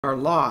are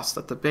lost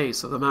at the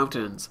base of the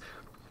mountains.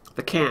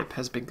 The camp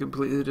has been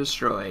completely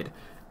destroyed.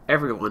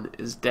 Everyone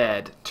is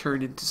dead,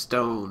 turned into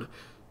stone.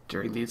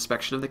 During the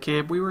inspection of the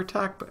camp, we were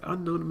attacked by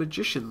unknown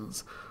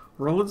magicians.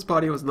 Roland's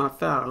body was not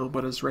found,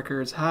 but his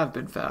records have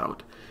been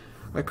found.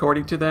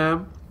 According to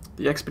them,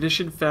 the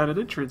expedition found an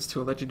entrance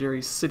to a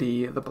legendary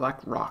city, the Black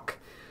Rock.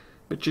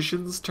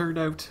 Magicians turned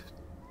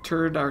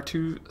our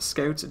two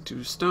scouts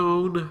into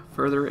stone.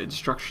 Further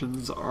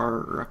instructions are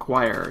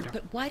required.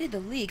 But why did the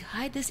League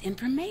hide this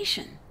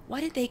information? Why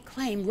did they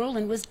claim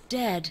Roland was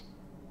dead?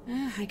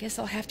 I guess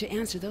I'll have to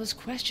answer those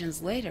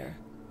questions later.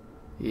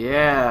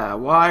 Yeah,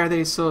 why are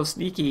they so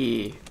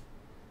sneaky?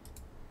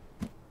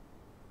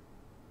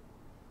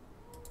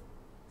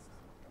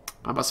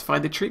 I must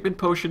find the treatment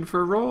potion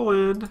for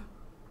Roland.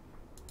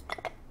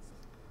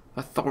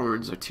 The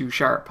thorns are too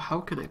sharp.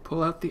 How can I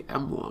pull out the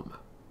emblem?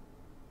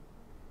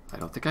 I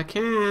don't think I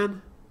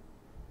can.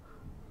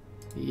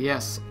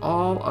 Yes,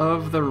 all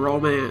of the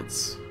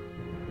romance.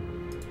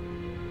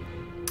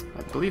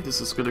 I believe this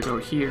is going to go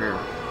here.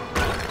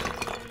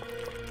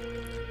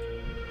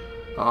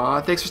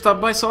 Thanks for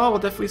stopping by, Saul. We'll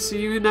definitely see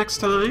you next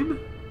time.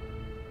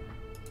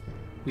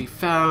 We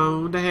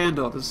found a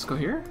handle. Does this go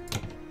here?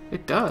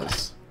 It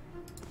does.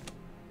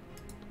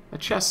 A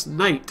chest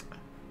knight.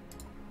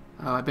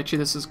 I bet you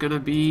this is going to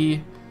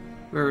be...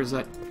 Where is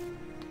that?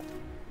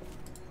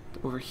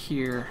 Over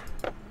here.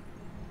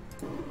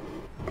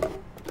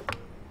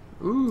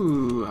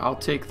 Ooh, I'll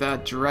take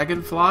that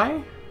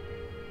dragonfly.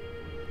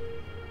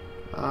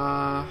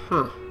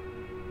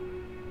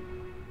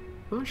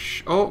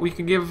 Oh, we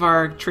can give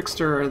our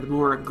trickster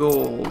more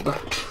gold.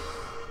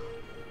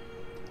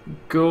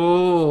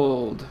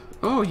 Gold.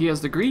 Oh, he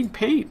has the green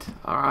paint.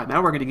 Alright,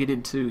 now we're going to get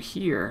into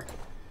here.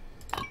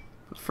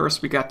 But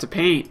first we got to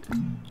paint.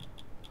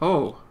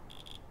 Oh.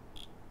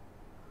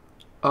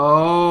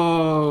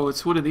 Oh,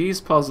 it's one of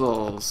these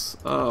puzzles.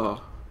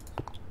 Oh.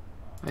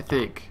 I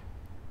think.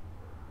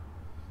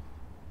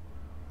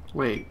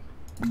 Wait.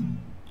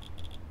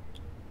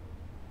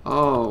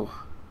 Oh.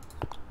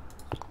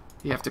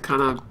 You have to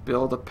kind of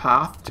build a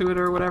path to it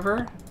or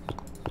whatever.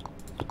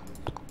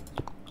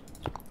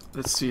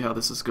 Let's see how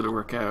this is going to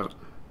work out.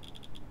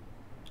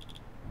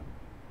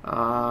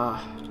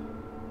 How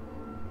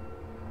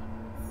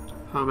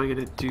am I going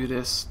to do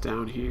this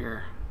down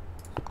here?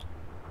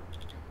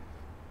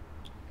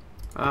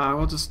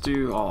 We'll just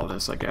do all of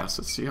this, I guess.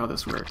 Let's see how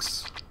this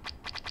works.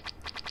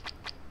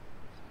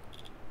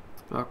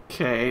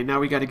 Okay, now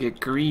we got to get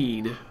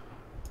green.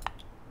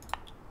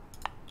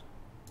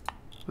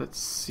 Let's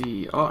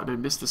see. Oh, and I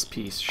missed this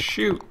piece.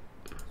 Shoot!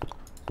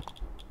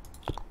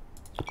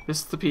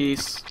 Missed the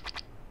piece.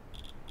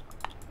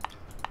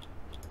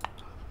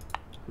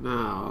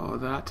 Now,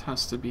 that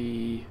has to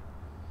be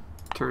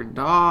turned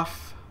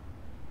off.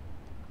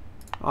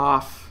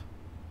 Off.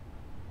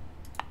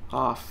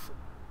 Off.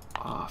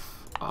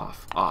 Off.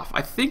 Off. Off.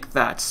 I think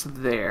that's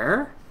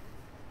there.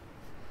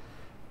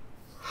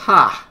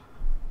 Ha!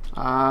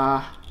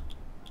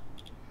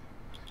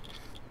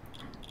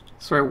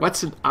 Sorry,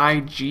 what's an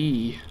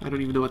IG? I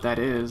don't even know what that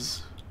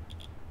is.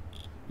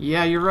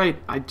 Yeah, you're right.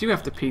 I do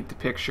have to paint the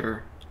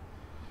picture.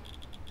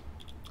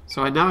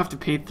 So I now have to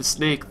paint the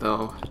snake,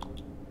 though.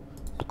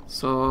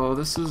 So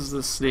this is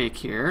the snake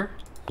here.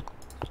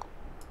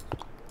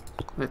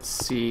 Let's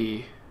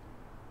see.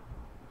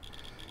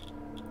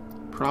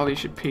 Probably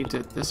should paint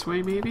it this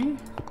way, maybe?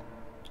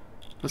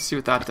 Let's see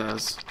what that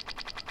does.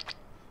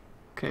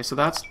 Okay, so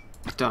that's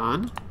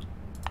done.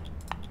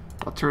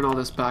 I'll turn all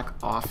this back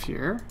off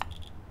here.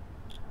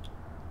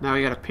 Now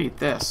we gotta paint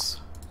this.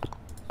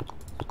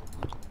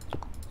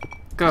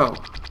 Go.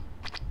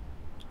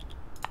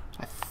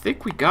 I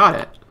think we got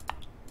it.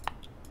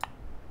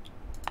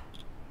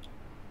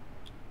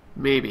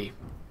 Maybe.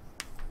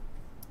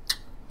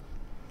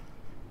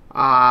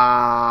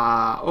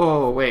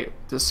 Oh, wait.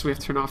 This we have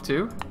to turn off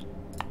too?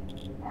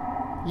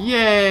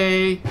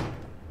 Yay!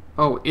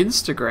 Oh,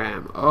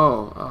 Instagram.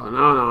 Oh,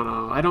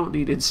 no. I don't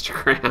need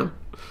Instagram.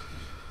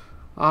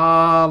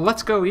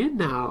 Let's go in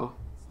now.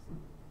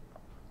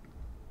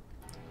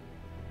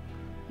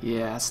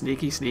 Yeah,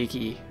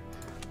 sneaky.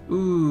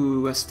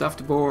 Ooh, a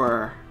stuffed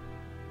boar.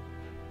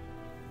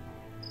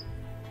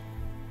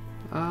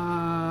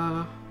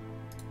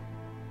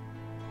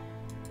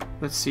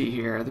 Let's see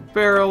here. The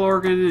barrel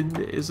organ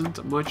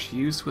isn't much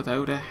use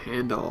without a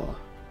handle.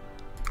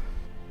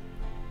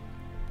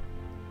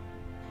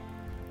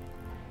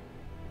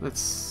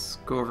 Let's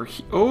go over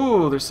here.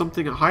 Oh, there's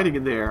something hiding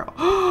in there.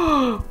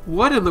 Oh,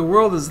 what in the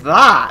world is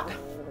that?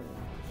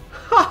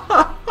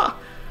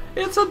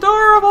 It's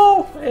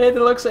adorable! And it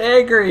looks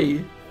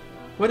angry.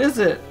 What is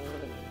it?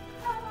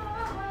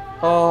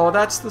 Oh,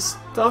 that's the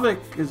stomach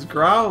is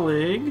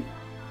growling.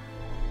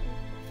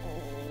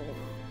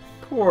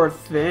 Poor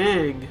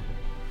thing.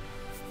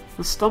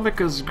 The stomach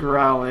is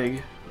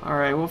growling.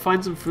 Alright, we'll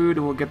find some food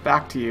and we'll get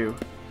back to you.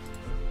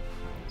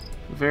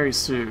 Very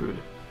soon.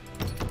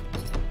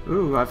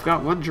 Ooh, I've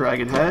got one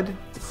dragon head.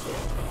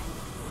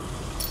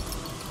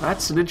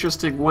 That's an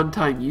interesting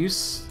one-time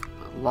use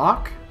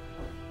lock.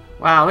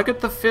 Wow, look at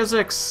the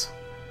physics.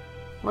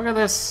 Look at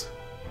this.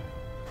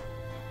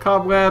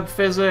 Cobweb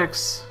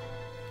physics.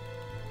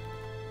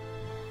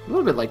 A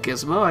little bit like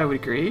Gizmo, I would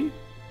agree.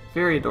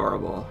 Very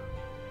adorable.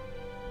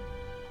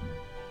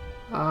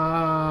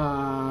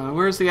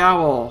 Where's the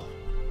owl?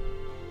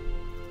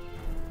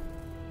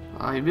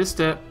 I missed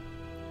it.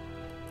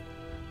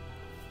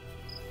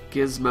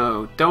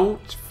 Gizmo.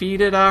 Don't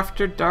feed it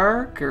after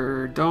dark,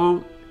 or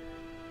don't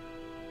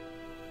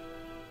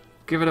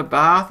give it a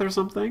bath or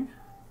something.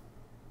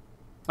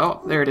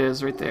 Oh, there it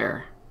is, right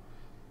there.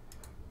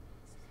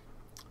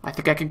 I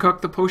think I can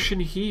cook the potion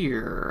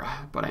here,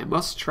 but I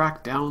must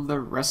track down the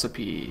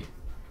recipe.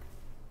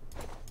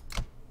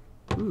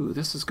 Ooh,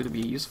 this is going to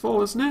be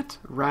useful, isn't it?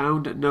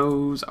 Round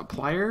nose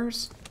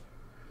pliers.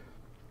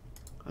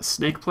 A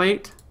snake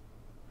plate.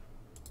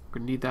 We're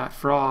going to need that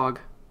frog.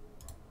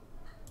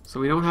 So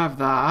we don't have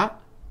that.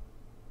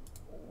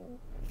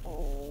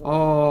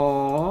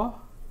 Oh.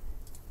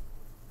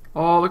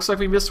 Oh, looks like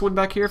we missed one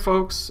back here,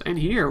 folks. And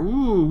here.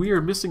 Ooh, we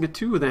are missing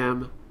two of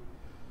them.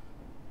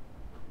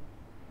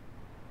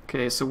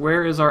 Okay, so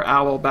where is our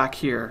owl back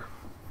here?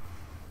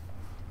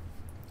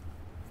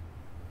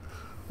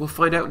 We'll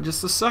find out in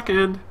just a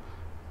second.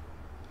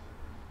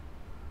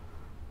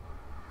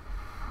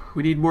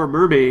 We need more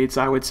mermaids,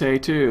 I would say,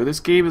 too. This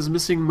game is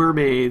missing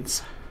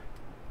mermaids.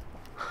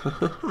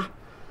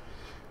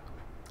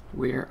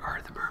 Where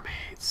are the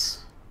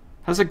mermaids?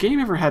 Has a game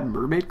ever had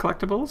mermaid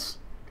collectibles?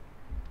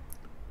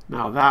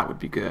 Now that would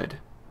be good.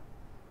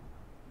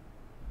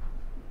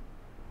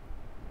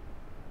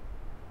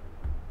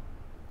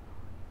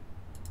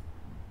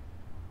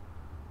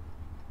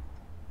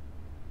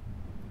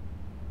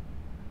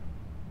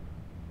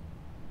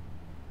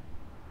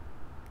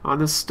 On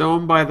the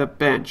stone by the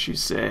bench, you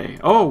say.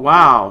 Oh,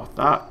 wow.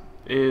 That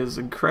is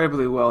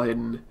incredibly well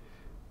hidden.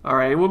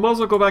 Alright, we might as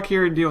well go back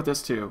here and deal with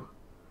this too.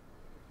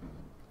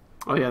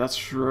 Oh yeah,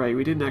 that's right.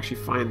 We didn't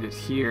actually find it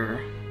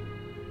here.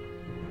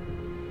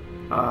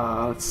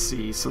 Let's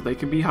see. So they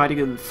can be hiding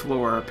in the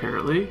floor,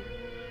 apparently.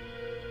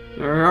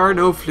 There are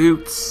no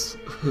flutes.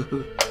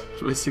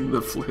 Missing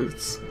the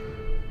flutes.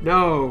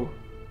 No.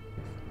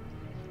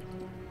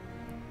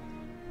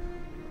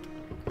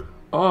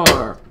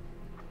 Oh,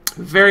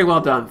 very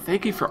well done.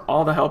 Thank you for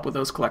all the help with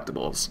those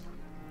collectibles.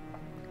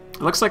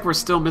 It looks like we're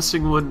still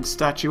missing one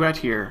statuette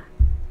here.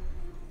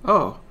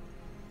 Oh.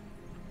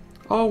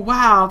 Oh,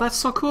 wow. That's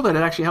so cool that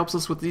it actually helps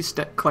us with these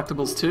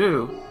collectibles,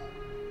 too.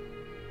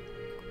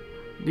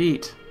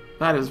 Neat.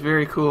 That is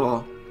very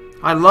cool.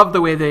 I love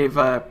the way they've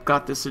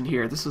got this in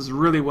here. This is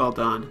really well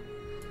done.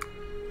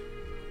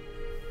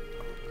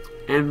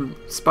 And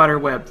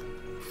spiderweb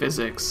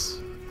physics.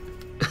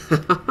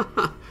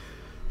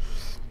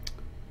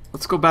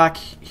 Let's go back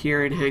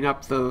here and hang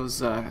up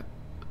those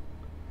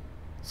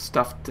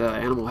stuffed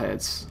animal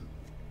heads.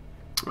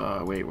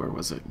 Wait, where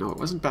was it? No, it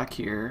wasn't back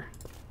here.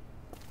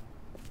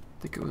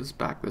 I think it was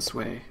back this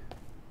way.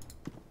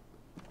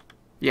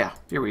 Yeah,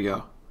 here we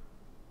go.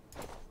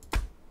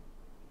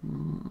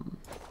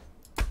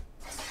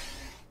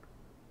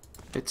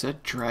 It's a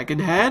dragon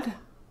head?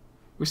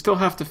 We still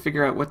have to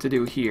figure out what to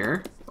do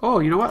here. Oh,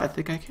 you know what? I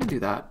think I can do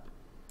that.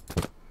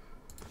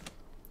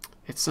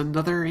 It's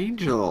another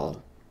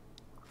angel.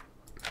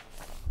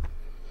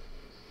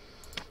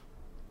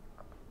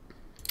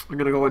 I'm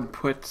gonna go and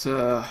put,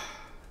 oh,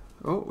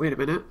 wait a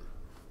minute.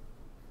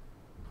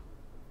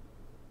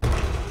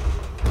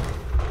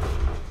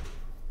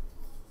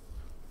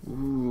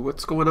 Ooh,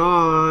 what's going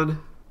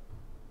on?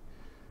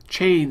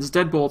 Chains,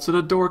 deadbolts, and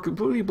a door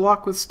completely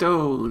blocked with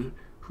stone.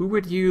 Who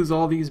would use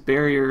all these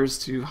barriers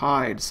to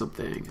hide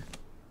something?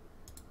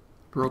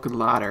 Broken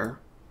ladder.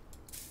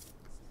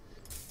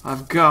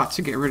 I've got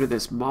to get rid of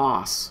this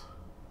moss.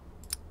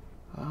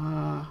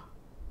 I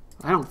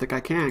don't think I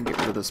can get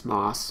rid of this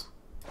moss.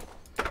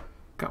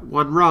 Got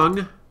one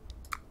rung.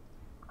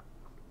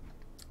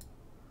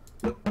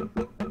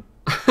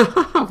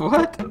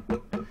 What?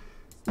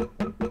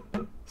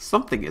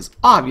 Something is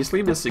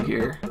obviously missing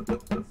here.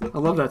 I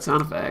love that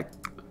sound effect.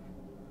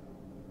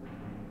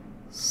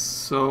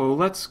 So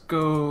let's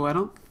go. I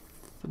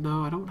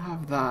don't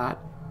have that.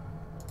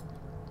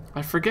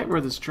 I forget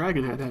where this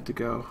dragon head had to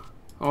go.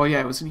 Oh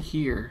yeah, it was in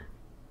here.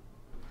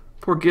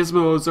 Poor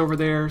Gizmo's over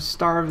there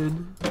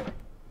starving.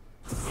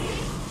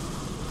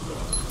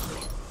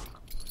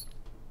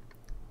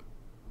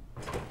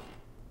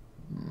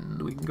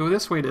 We can go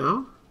this way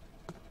now.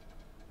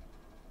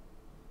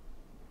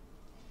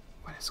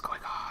 What is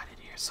going on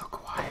in here? It's so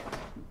quiet.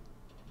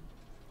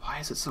 Why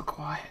is it so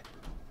quiet?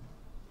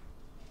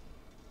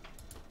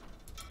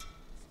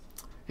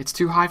 It's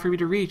too high for me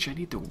to reach. I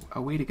need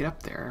a way to get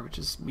up there, which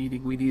is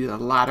meaning we need a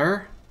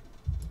ladder.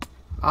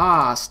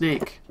 Ah,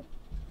 snake.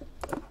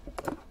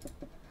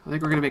 I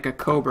think we're gonna make a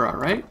cobra,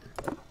 right?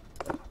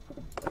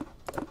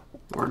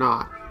 Or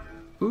not.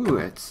 Ooh,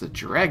 it's a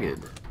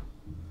dragon.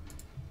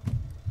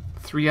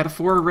 3 out of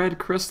 4 red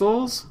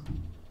crystals.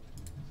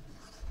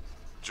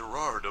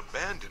 Gerard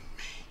abandoned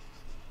me.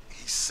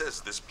 He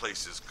says this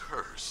place is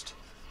cursed.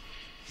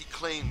 He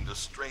claimed a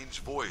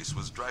strange voice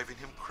was driving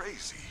him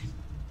crazy.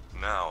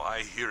 Now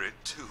I hear it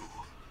too.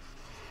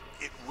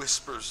 It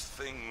whispers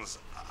things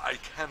I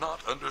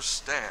cannot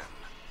understand.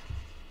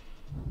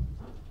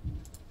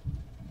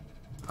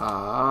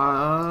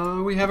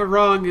 We have it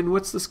wrong, and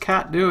what's this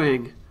cat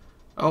doing?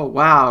 Oh,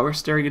 wow, we're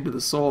staring into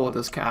the soul of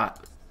this cat.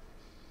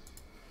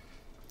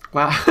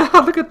 Wow,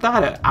 look at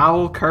that, an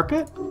owl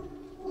carpet?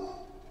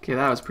 Okay,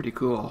 that was pretty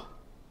cool.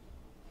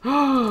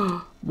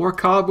 More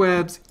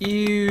cobwebs,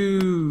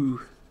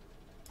 ew.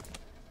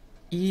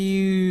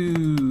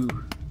 Ew.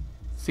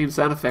 Same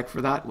sound effect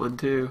for that one,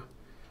 too.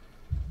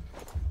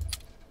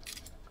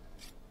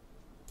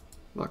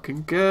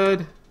 Looking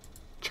good.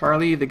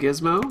 Charlie the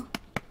Gizmo.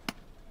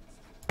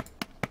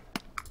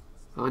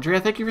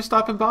 Andrea, thank you for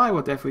stopping by.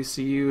 We'll definitely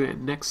see you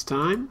next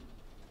time.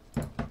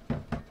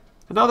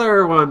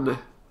 Another one.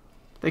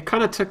 They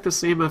kind of took the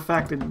same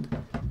effect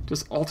and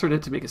just altered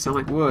it to make it sound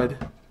like wood.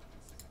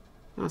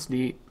 That's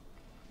neat.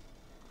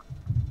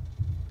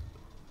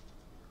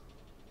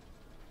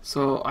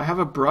 So I have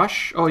a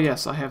brush. Oh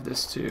yes, I have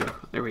this too.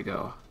 There we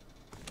go.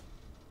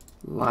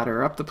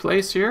 Ladder up the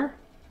place here.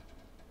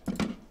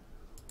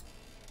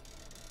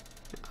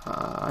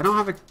 I don't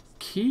have a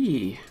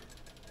key.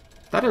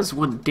 That is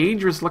one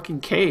dangerous looking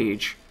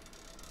cage.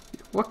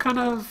 What kind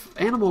of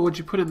animal would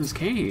you put in this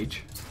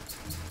cage?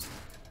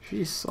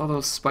 Jeez, all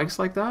those spikes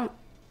like that?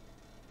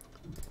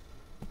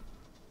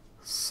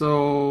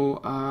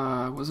 So,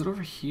 was it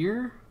over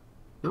here?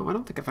 No, I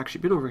don't think I've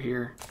actually been over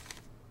here.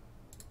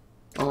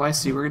 Oh, I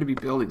see. We're going to be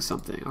building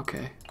something.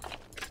 Okay.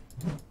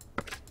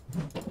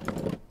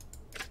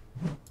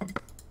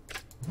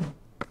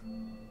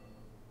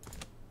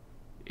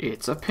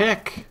 It's a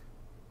pick.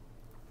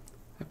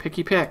 A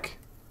picky pick.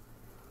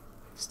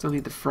 Still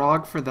need the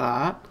frog for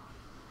that.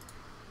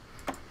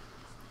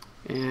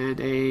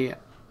 And a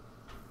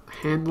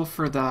handle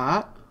for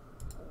that.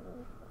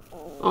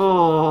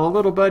 Oh,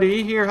 little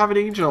buddy. Here, have an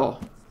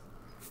angel.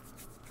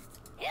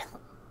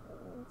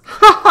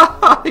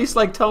 He's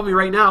like telling me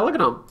right now. Look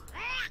at him.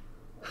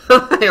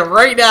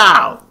 Right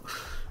now.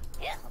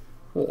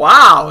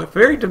 Wow,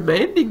 very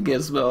demanding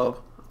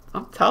Gizmo.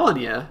 I'm telling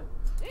you.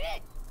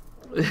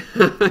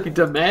 He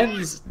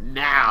demands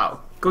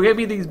now. Go get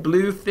me these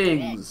blue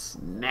things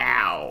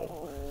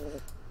now.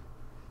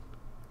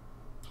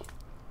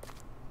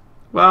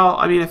 Well,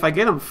 I mean, if I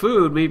get him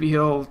food, maybe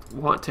he'll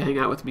want to hang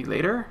out with me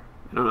later.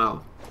 I don't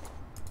know.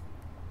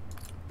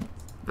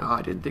 No,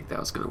 I didn't think that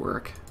was going to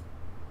work.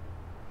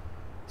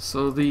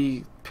 So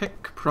the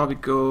pick could probably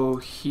go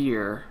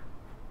here.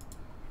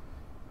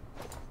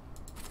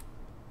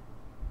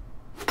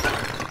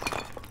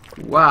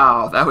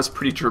 Wow, that was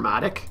pretty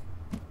dramatic.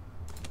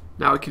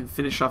 Now we can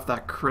finish off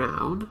that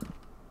crown,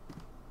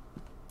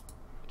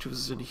 which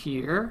was in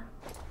here.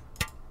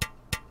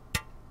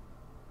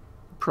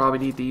 Probably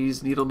need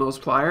these needle nose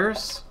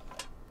pliers.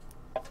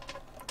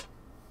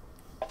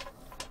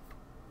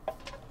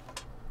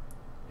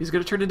 He's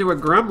going to turn into a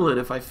gremlin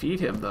if I feed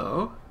him,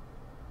 though.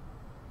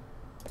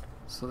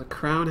 So the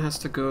crown has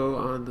to go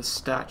on the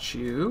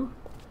statue.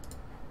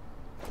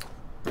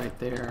 Right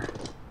there.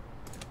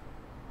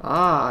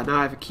 Ah, now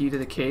I have a key to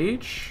the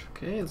cage.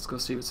 Okay, let's go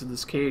see what's in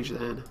this cage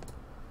then.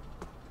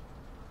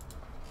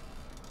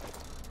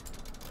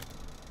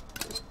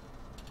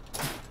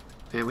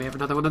 And we have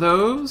another one of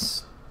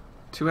those.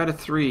 2 out of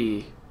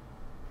 3.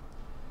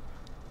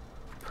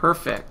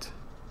 Perfect.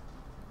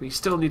 We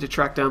still need to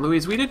track down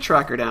Louise. We did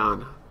track her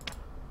down.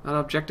 That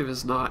objective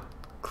is not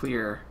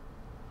clear.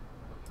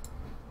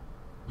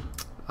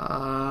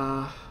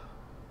 I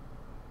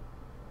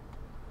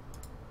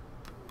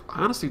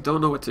honestly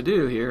don't know what to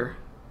do here.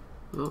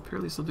 Well,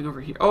 apparently something over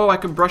here. Oh, I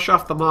can brush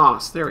off the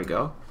moss. There we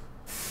go.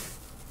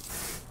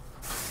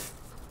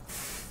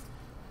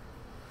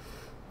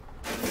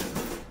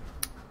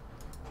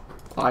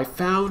 I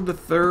found the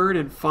third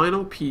and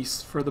final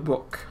piece for the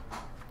book.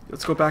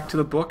 Let's go back to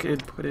the book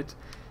and put it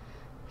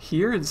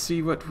here and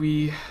see what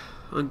we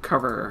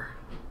uncover.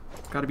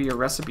 Got to be a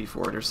recipe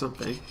for it or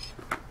something.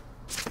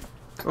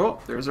 Oh,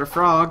 there's our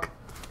frog.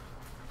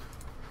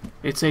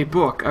 It's a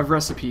book of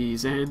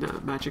recipes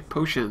and magic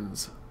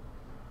potions.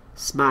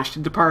 Smashed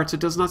into parts, it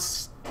does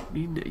not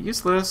mean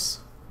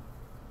useless.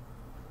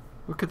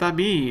 What could that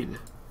mean?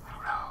 I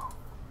don't know.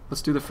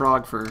 Let's do the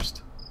frog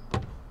first.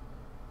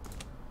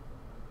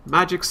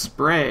 Magic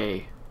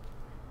spray.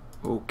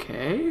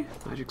 Okay,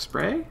 magic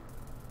spray.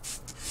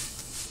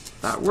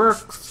 That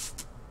works.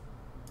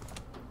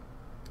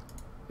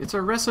 It's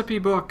a recipe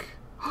book.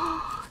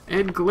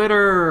 And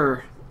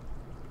glitter.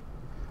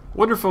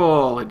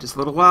 Wonderful. In just a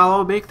little while,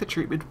 I'll make the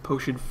treatment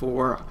potion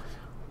for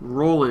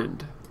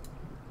Roland.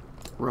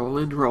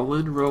 Roland,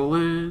 Roland,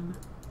 Roland.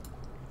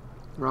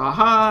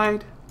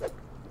 Rawhide.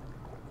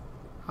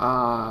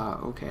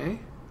 Okay.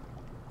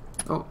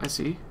 Oh, I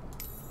see.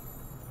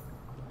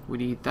 We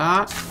need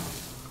that.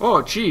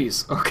 Oh,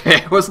 jeez.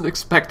 Okay, I wasn't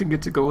expecting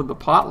it to go in the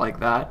pot like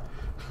that.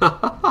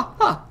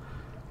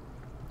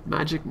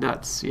 Magic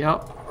nuts,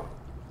 yep.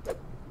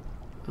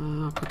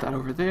 Put that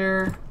over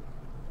there.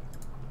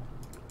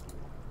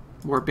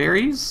 More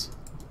berries?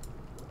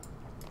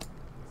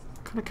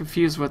 Kind of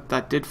confused what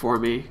that did for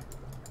me.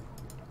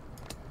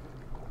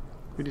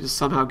 We need to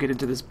somehow get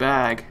into this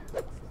bag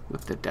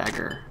with the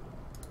dagger.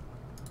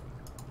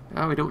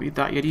 Oh, we don't need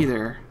that yet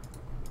either.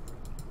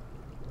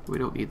 We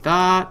don't need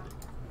that.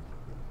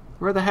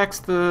 Where the heck's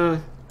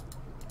the...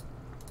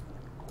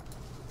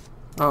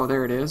 Oh,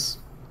 there it is.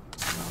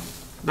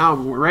 Now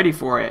I'm ready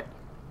for it.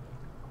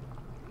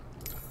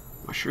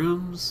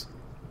 Mushrooms.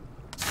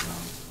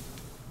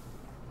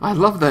 I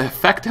love the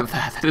effect of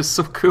that. That is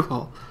so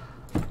cool.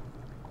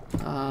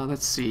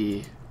 Let's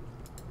see.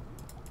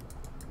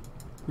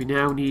 We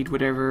now need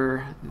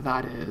whatever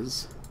that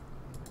is.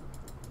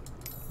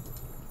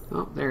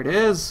 Oh, there it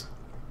is.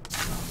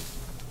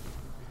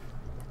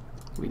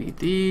 We need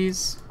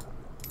these.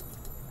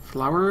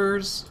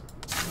 Flowers.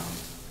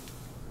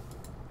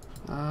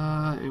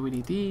 And we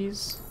need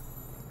these.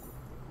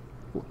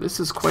 Well, this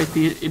is quite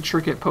the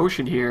intricate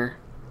potion here.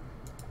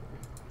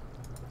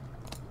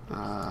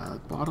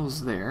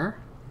 Bottles there.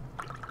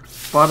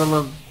 Bottle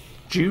of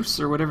juice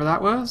or whatever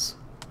that was.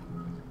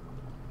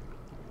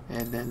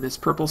 And then this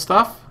purple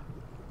stuff.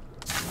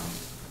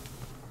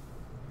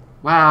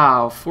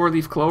 Wow,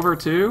 4-leaf clover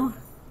too?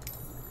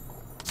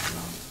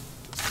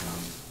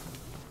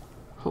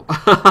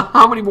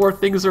 How many more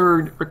things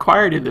are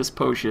required in this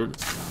potion?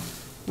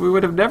 We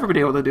would have never been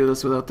able to do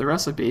this without the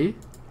recipe.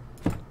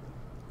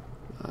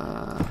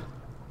 Thought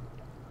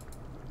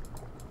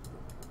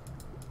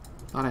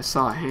I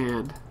saw a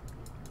hand.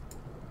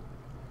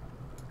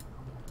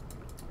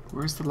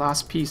 Where's the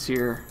last piece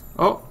here?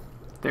 Oh,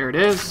 there it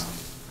is.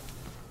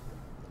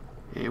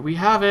 And we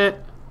have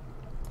it.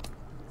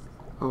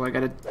 Oh, I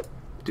gotta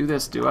do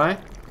this, do I?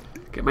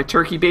 Get my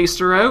turkey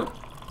baster out.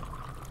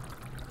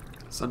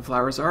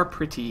 Sunflowers are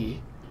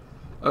pretty.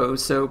 Oh,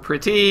 so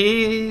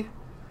pretty.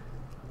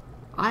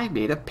 I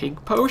made a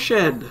pink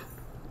potion.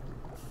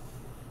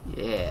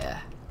 Yeah.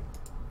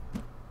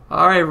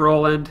 Alright,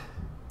 Roland.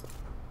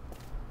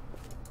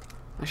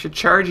 I should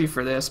charge you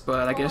for this,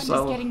 but I guess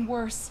I'll... Roland is getting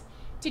worse.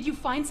 Did you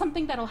find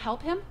something that'll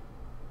help him?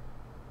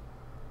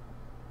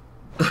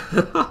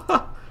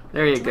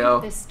 There you go.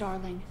 Drink this,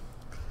 darling.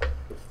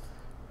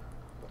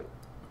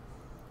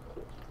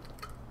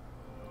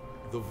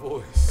 The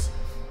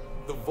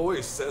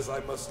voice says I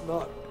must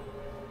not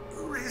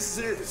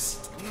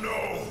resist.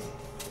 No!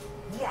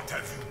 What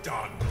have you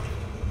done?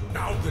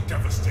 Now the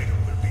Devastator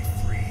will be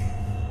free,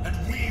 and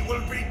we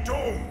will be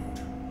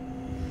doomed!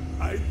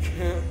 I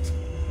can't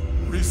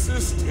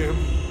resist him.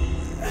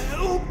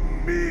 Help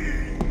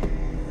me!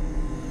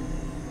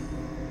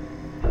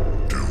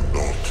 Do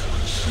not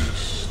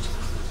resist.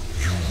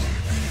 You will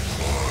be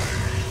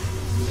mine.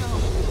 No.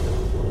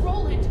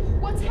 Roland,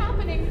 what's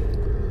happening?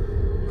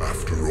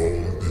 After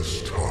all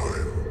this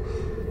time,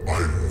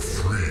 I'm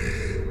free.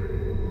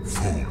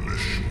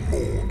 Foolish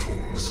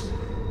mortals.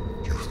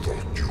 You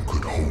thought you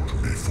could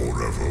hold me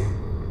forever?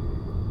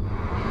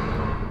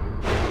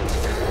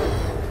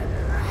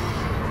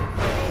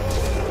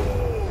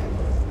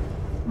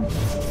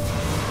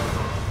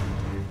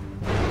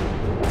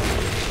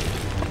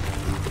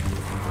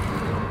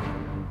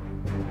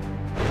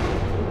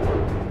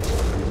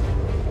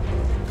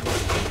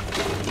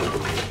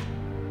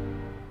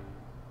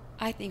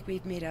 I think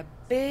we've made a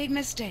big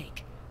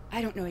mistake.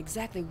 I don't know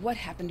exactly what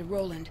happened to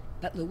Roland,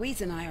 but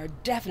Louise and I are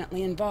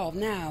definitely involved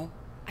now.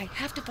 I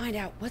have to find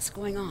out what's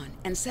going on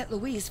and set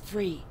Louise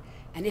free.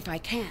 And if I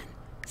can,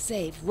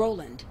 save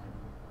Roland.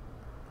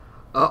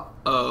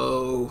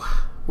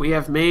 Uh-oh. We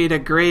have made a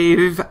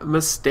grave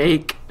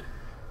mistake.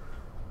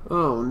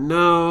 Oh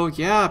no.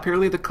 Yeah,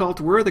 apparently the cult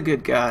were the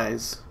good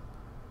guys.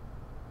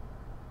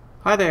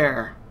 Hi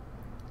there.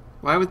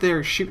 Why would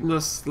they shooting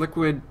us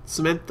liquid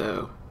cement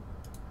though?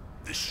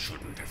 This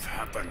shouldn't have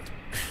happened.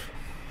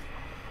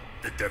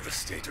 The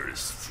Devastator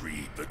is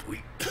free, but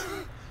we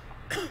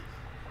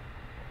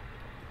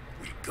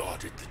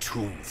guarded the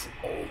tomb for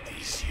all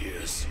these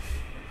years.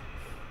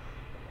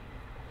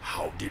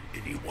 How did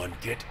anyone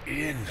get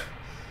in?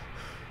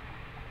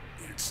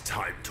 It's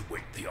time to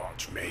wake the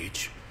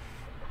Archmage.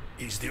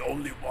 He's the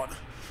only one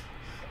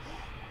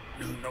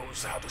who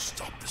knows how to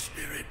stop the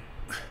spirit.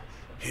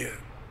 Here,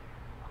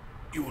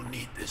 you will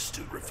need this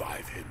to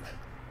revive him.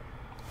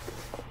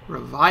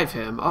 Revive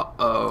him?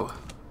 Uh-oh.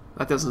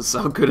 That doesn't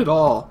sound good at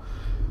all.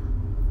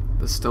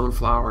 The stone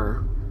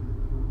flower.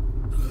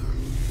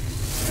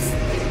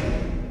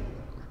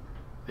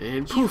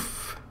 And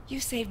poof. You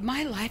saved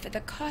my life at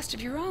the cost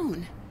of your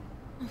own.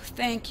 Oh,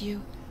 thank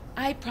you.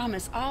 I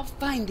promise I'll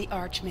find the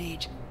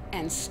Archmage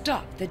and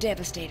stop the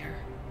Devastator.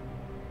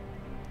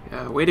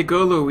 Yeah, way to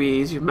go,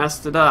 Louise. You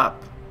messed it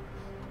up.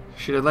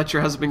 Should have let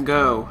your husband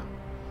go.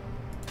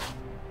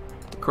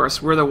 Of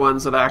course, we're the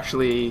ones that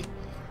actually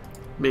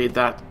made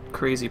that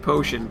crazy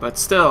potion, but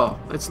still,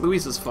 it's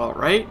Louise's fault,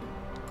 right?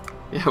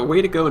 Yeah,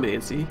 way to go,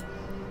 Nancy.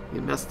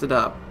 You messed it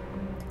up.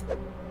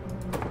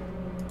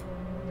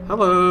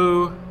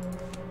 Hello.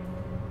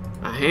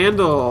 A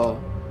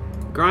handle.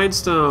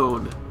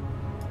 Grindstone.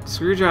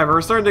 Screwdriver.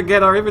 We're starting to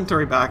get our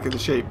inventory back into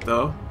shape,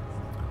 though.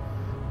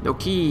 No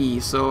key,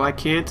 so I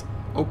can't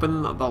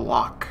open the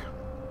lock.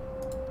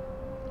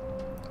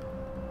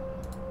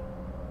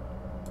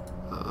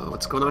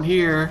 What's going on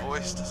here?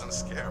 Voice doesn't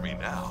scare me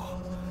now.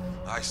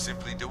 I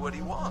simply do what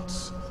he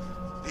wants.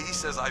 He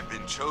says I've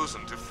been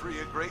chosen to free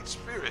a great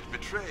spirit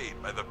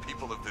betrayed by the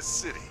people of this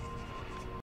city.